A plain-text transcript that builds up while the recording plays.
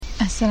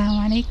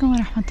Assalamu alaikum wa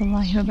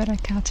rahmatullahi wa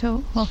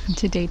barakatuh. Welcome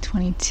to day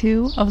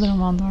 22 of the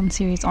Ramadan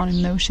series on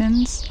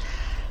emotions.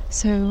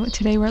 So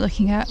today we're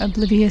looking at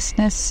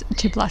obliviousness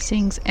to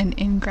blessings and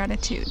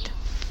ingratitude.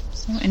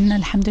 So inna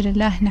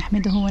alhamdulillah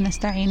nahmaduhu wa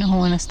nasta'inuhu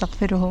wa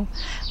nastaghfiruhu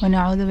wa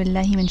na'udhu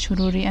billahi min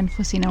shururi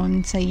anfusina wa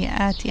min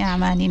sayyiati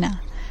a'malina.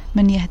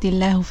 من يهدي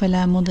الله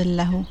فلا مضل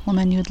له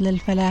ومن يضلل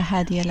فلا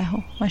هادي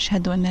له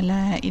وأشهد أن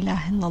لا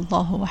إله إلا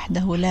الله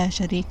وحده لا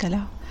شريك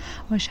له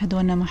وأشهد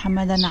أن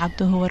محمدا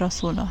عبده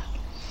ورسوله.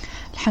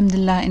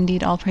 Alhamdulillah,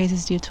 indeed all praise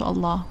is due to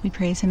Allah. We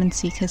praise Him and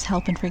seek His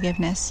help and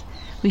forgiveness.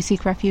 We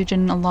seek refuge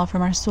in Allah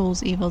from our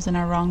soul's evils and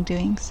our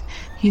wrongdoings.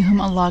 He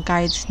whom Allah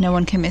guides, no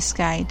one can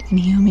misguide, and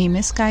he whom He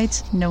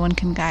misguides, no one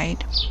can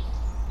guide.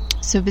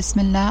 So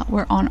Bismillah,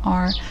 we're on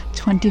our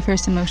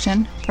 21st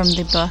emotion from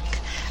the book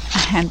A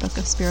Handbook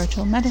of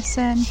Spiritual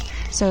Medicine.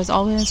 So as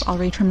always, I'll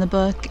read from the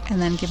book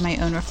and then give my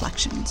own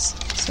reflections.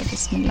 So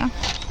Bismillah.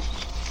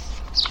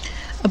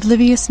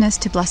 Obliviousness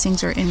to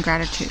blessings or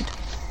ingratitude.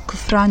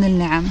 Kufran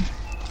al-ni'am.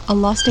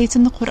 Allah states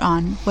in the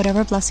Quran,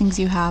 whatever blessings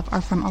you have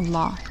are from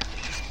Allah.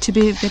 To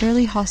be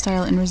bitterly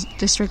hostile in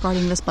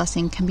disregarding this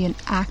blessing can be an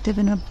active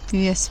and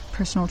obvious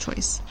personal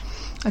choice,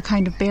 a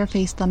kind of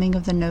barefaced thumbing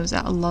of the nose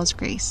at Allah's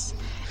grace.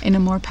 In a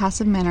more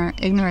passive manner,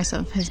 ignorance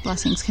of His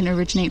blessings can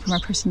originate from a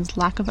person's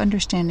lack of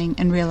understanding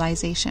and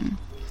realization.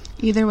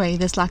 Either way,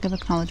 this lack of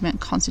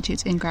acknowledgement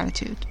constitutes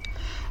ingratitude.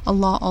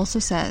 Allah also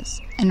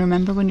says, "And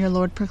remember when your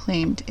Lord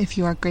proclaimed, 'If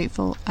you are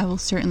grateful, I will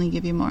certainly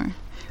give you more.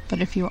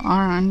 But if you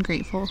are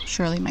ungrateful,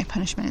 surely my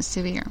punishment is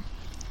severe.'"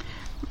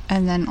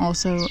 And then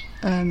also,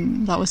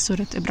 that was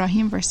Surah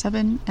Ibrahim, verse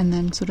 7, and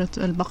then Surah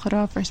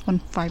Al-Baqarah, verse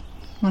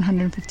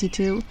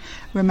 152.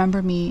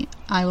 Remember me,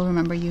 I will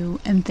remember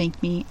you, and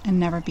thank me, and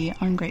never be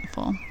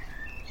ungrateful.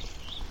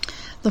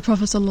 The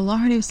Prophet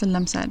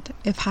ﷺ said,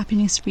 if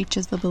happiness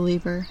reaches the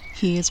believer,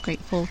 he is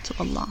grateful to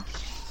Allah.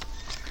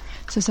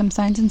 So some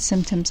signs and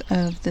symptoms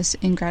of this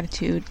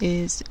ingratitude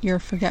is you're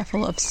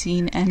forgetful of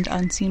seen and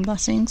unseen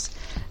blessings.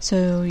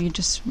 So you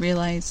just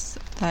realize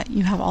that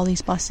you have all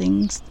these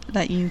blessings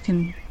that you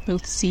can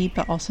both see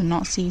but also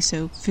not see.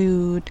 So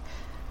food,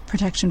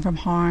 protection from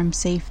harm,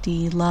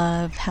 safety,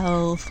 love,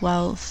 health,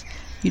 wealth.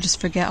 You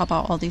just forget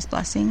about all these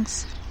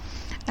blessings.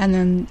 And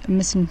then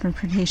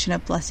misinterpretation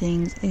of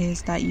blessings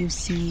is that you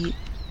see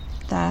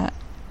that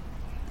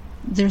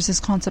there's this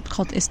concept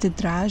called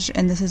istidraj,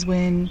 and this is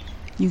when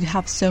you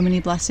have so many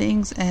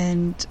blessings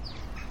and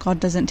God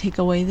doesn't take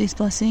away these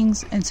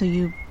blessings, and so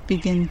you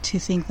begin to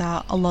think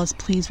that Allah is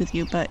pleased with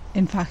you, but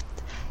in fact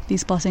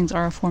these blessings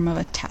are a form of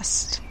a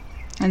test,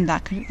 and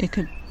it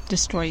could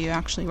destroy you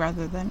actually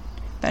rather than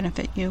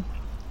benefit you.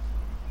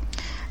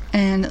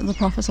 And the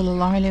Prophet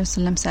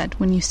ﷺ said,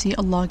 when you see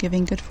Allah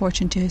giving good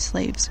fortune to His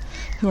slaves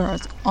who are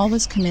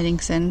always committing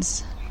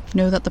sins,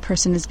 know that the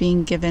person is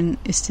being given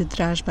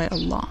istidraj by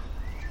Allah.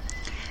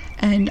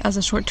 And as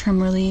a short-term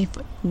relief,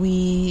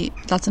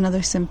 that's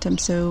another symptom.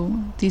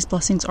 So these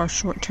blessings are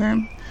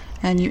short-term,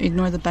 and you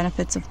ignore the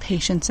benefits of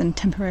patience and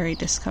temporary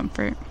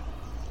discomfort.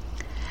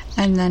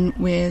 And then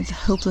with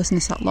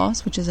hopelessness at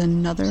loss, which is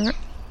another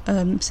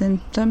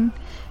symptom,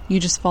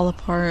 you just fall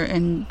apart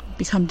and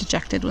become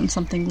dejected when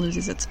something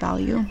loses its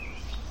value.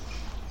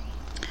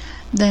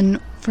 Then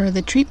for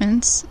the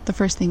treatments, the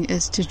first thing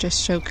is to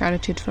just show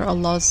gratitude for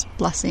Allah's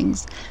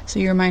blessings. So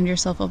you remind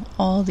yourself of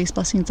all these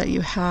blessings that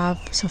you have,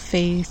 so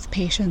faith,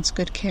 patience,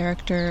 good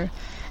character,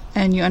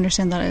 and you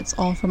understand that it's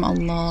all from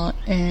Allah,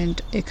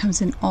 and it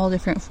comes in all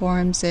different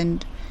forms,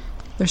 and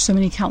there's so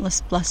many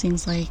countless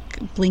blessings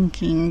like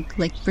blinking,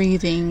 like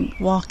breathing,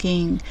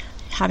 walking,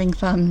 having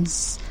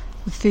thumbs,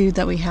 the food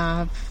that we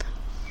have.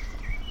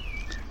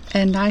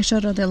 And Aisha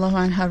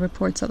radiallahu anha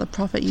reports that the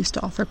Prophet used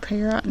to offer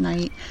prayer at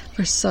night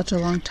for such a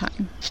long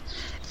time.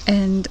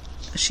 And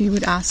she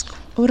would ask,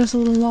 "O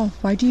Rasulullah,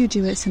 why do you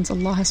do it since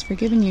Allah has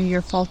forgiven you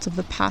your faults of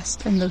the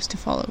past and those to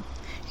follow?"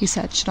 He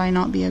said, "Should I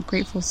not be a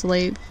grateful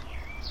slave?"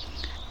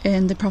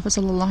 And the Prophet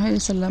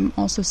ﷺ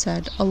also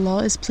said,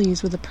 Allah is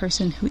pleased with a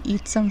person who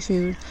eats some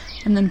food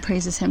and then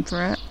praises Him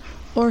for it,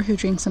 or who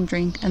drinks some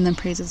drink and then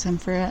praises Him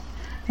for it.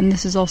 And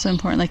this is also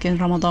important, like in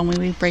Ramadan, when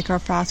we break our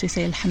fast, we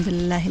say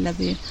Alhamdulillah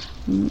alladhi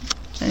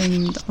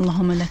and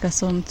Allahumma laka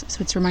sumt.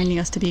 So it's reminding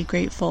us to be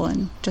grateful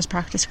and just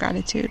practice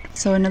gratitude.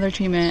 So another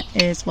treatment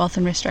is wealth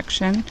and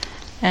restriction,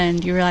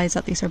 and you realize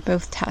that these are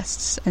both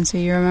tests, and so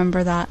you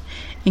remember that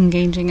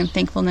engaging in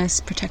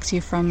thankfulness protects you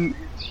from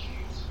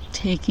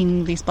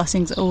taking these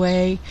blessings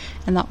away,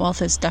 and that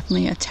wealth is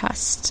definitely a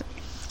test,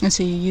 and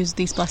so you use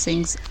these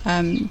blessings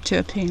to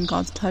obtain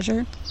God's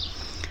pleasure.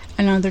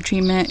 Another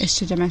treatment is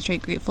to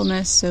demonstrate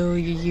gratefulness, so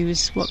you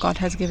use what God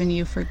has given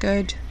you for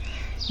good.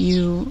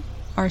 You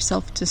are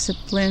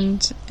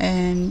self-disciplined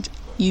and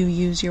you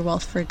use your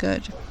wealth for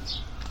good.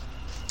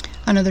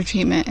 Another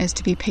treatment is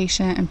to be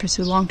patient and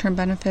pursue long-term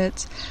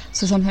benefits.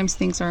 So sometimes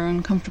things are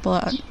uncomfortable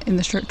in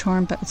the short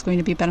term, but it's going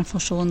to be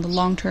beneficial in the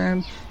long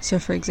term. So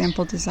for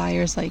example,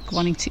 desires like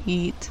wanting to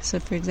eat. So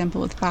for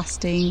example, with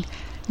fasting,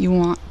 you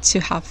want to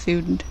have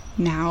food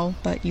now,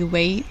 but you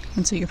wait,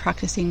 and so you're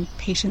practicing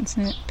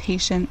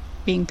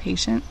being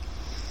patient.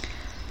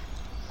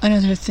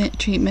 Another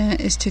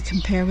treatment is to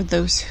compare with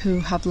those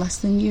who have less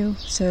than you.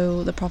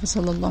 So the Prophet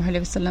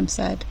ﷺ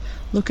said,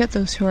 look at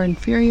those who are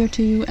inferior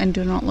to you and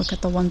do not look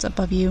at the ones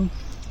above you.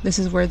 This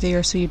is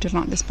worthier, so you do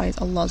not despise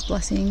Allah's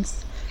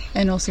blessings.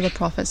 And also the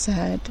Prophet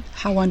said,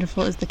 how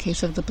wonderful is the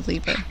case of the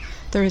believer.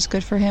 There is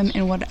good for him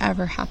in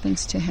whatever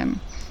happens to him,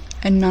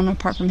 and none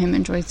apart from him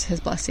enjoys his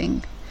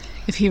blessing.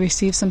 If he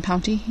receives some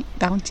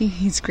bounty,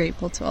 he's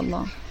grateful to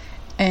Allah,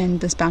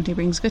 and this bounty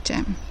brings good to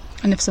him.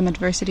 And if some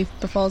adversity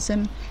befalls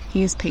him,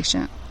 he is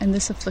patient, and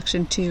this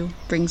affliction too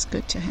brings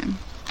good to him.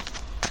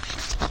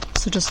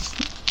 So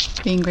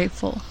just being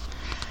grateful.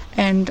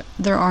 And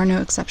there are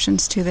no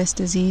exceptions to this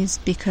disease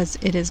because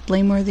it is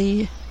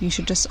blameworthy. You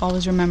should just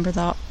always remember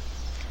that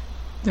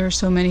there are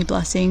so many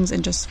blessings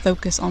and just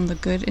focus on the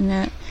good in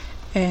it.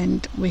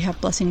 And we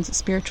have blessings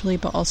spiritually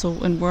but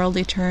also in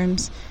worldly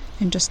terms,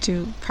 and just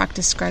to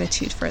practice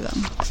gratitude for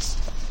them.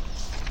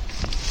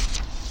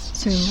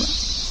 So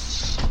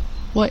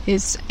what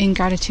is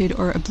ingratitude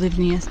or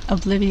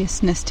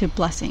obliviousness to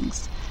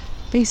blessings?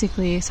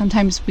 Basically,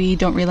 sometimes we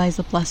don't realize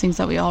the blessings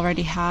that we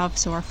already have.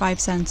 So our 5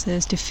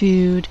 senses, to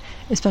food,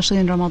 especially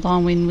in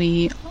Ramadan when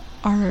we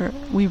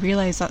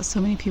realize that so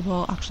many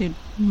people actually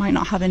might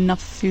not have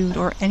enough food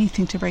or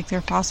anything to break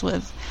their fast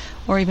with,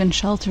 or even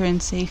shelter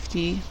and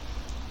safety.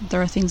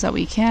 There are things that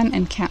we can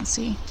and can't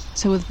see.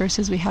 So with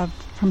verses we have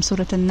from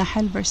Surah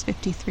An-Nahl, verse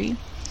 53,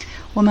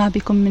 وَمَا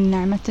بِكُم مِّن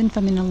نِعْمَةٍ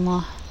فَمِنَ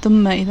اللَّهِ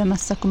ثُمَّ إِذَا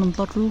مَسَّكُمُ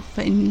الضُّرُّ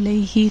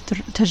فَإِلَيْهِ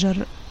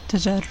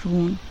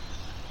تَجَرُّونَ.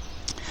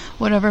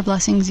 Whatever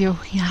blessings you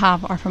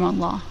have are from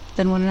Allah.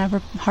 Then whenever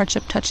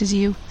hardship touches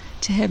you,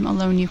 to Him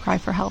alone you cry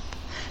for help.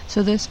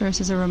 So this verse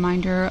is a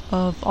reminder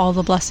of all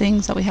the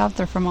blessings that we have.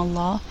 They're from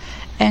Allah.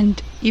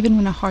 And even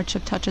when a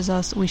hardship touches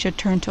us, we should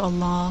turn to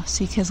Allah,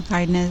 seek His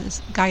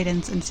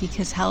guidance and seek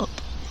His help.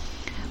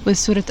 With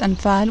Surah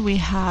Anfal, we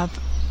have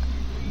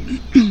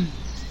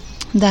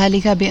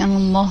ذلك بأن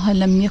الله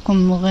لم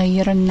يكن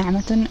مغيرا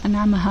نعمة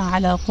أنعمها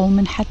على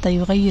قوم حتى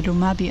يغيروا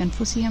ما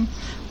بأنفسهم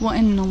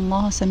وإن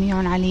الله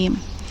سميع عليم.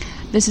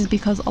 This is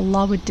because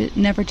Allah would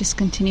never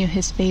discontinue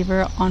His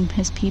favor on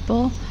His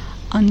people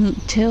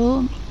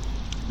until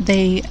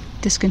they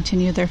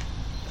discontinue their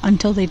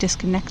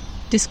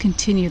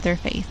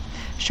faith.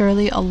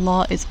 Surely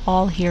Allah is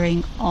all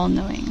hearing, all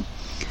knowing.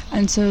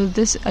 And so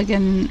this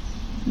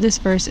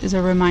verse is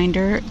a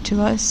reminder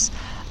to us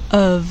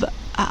of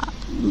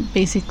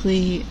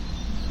basically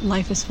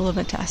life is full of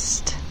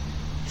tests,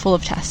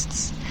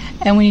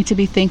 and we need to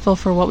be thankful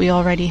for what we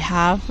already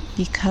have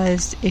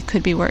because it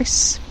could be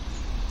worse.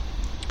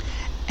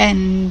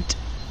 And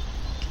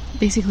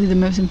basically the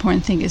most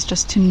important thing is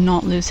just to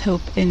not lose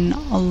hope in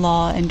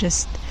Allah and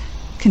just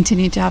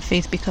continue to have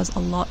faith, because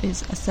Allah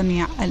is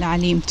As-Sami'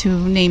 Al-Alim,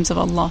 2 names of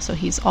Allah, so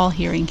He's all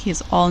hearing, He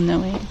is all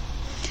knowing.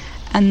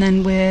 And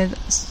then with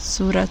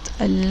Surah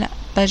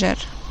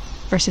Al-Bajr,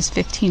 verses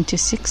 15 to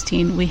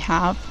 16, we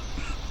have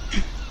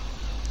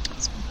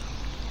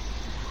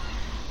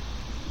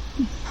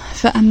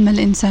فأما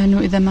الإنسان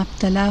إذا ما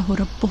ابتلاه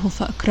ربه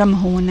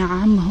فأكرمه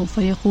ونعمه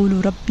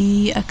فيقول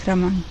ربي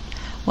أكرمن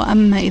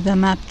وأما إذا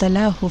ما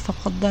ابتلاه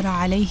فقدر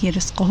عليه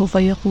رزقه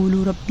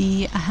فيقول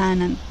ربي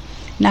أهانن.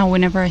 Now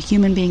whenever a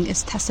human being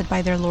is tested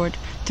by their Lord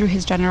through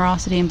His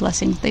generosity and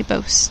blessings, they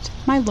boast,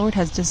 my Lord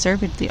has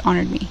deservedly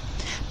honored me.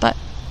 But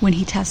when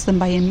He tests them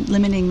by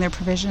limiting their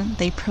provision,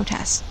 they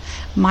protest,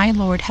 my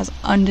Lord has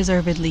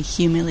undeservedly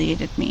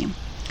humiliated me.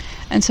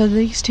 And so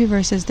these 2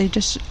 verses, they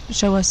just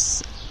show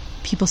us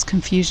people's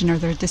confusion or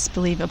their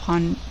disbelief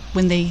upon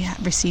when they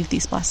receive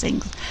these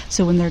blessings.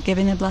 So when they're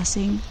given a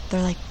blessing,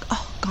 they're like,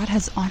 oh, God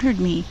has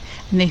honored me,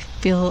 and they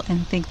feel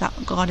and think that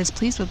God is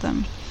pleased with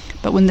them.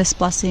 But when this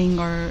blessing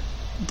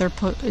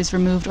is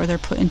removed or they're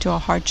put into a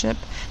hardship,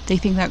 they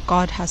think that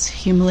God has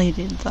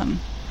humiliated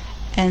them,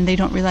 and they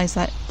don't realize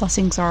that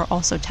blessings are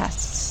also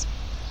tests.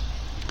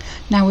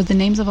 Now with the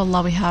names of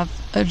Allah, we have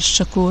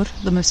Al-Shakur,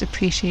 the most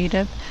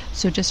appreciative.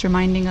 So just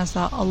reminding us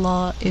that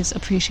Allah is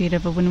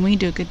appreciative of when we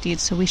do good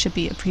deeds, so we should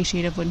be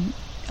appreciative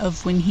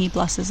of when He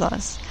blesses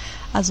us.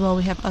 As well,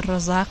 we have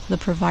Ar-Razaq, the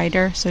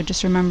provider. So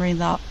just remembering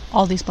that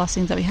all these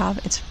blessings that we have,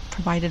 it's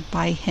provided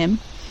by Him.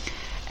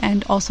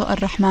 And also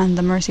Ar-Rahman,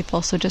 the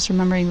merciful. So just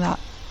remembering that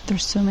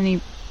there's so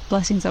many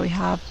blessings that we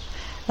have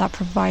that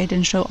provide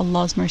and show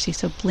Allah's mercy.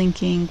 So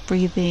blinking,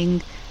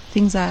 breathing,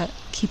 things that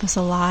keep us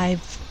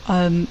alive,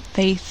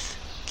 faith,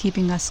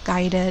 keeping us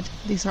guided.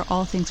 These are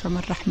all things from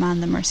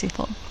Ar-Rahman, the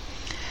merciful.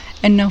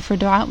 And now for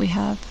dua we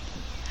have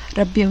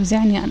ربي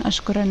أوزعني أن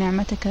أشكر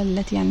نعمتك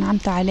التي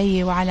أنعمت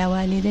علي وعلى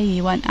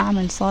والدي وأن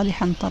أعمل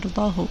صالحا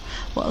ترضاه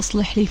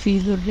وأصلح لي في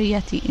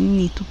ذريتي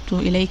إني تبت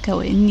إليك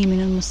وإني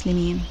من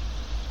المسلمين.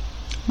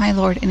 My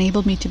Lord,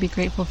 enable me to be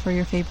grateful for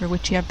your favor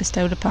which you have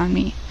bestowed upon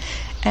me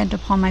and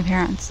upon my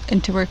parents,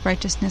 and to work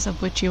righteousness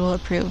of which you will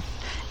approve,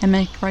 and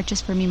make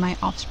righteous for me my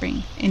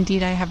offspring.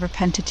 Indeed, I have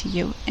repented to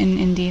you, and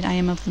indeed I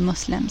am of the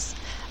Muslims.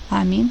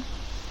 Ameen.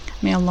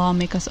 May Allah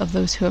make us of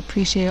those who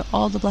appreciate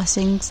all the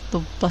blessings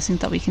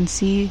that we can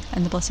see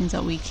and the blessings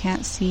that we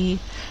can't see,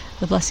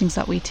 the blessings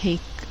that we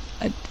take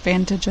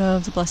advantage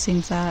of, the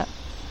blessings that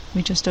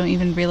we just don't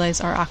even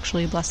realize are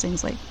actually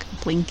blessings, like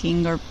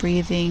blinking or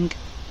breathing.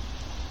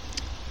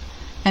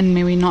 And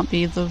may we not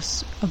be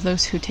those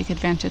who take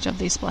advantage of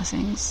these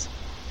blessings.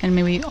 And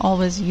may we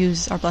always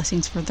use our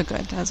blessings for the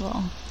good as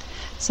well.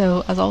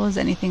 So, as always,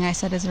 anything I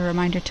said is a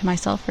reminder to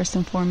myself first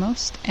and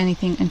foremost.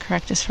 Anything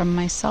incorrect is from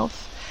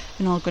myself,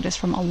 and all good is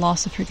from Allah,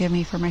 so forgive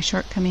me for my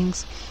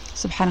shortcomings.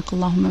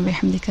 Subhanakallahumma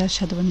bihamdika,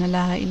 ashhadu an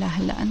la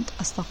ilaha illa ant,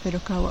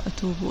 astaghfiruka wa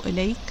atubu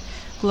ilayk.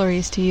 Glory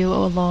is to you,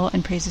 O Allah,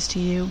 and praises to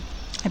you.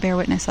 I bear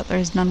witness that there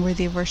is none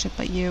worthy of worship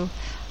but you.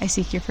 I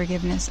seek your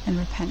forgiveness and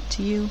repent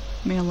to you.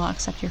 May Allah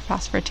accept your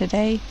fast for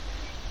today.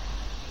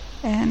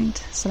 And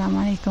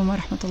Assalamu alaikum wa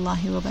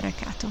rahmatullahi wa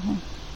barakatuhu.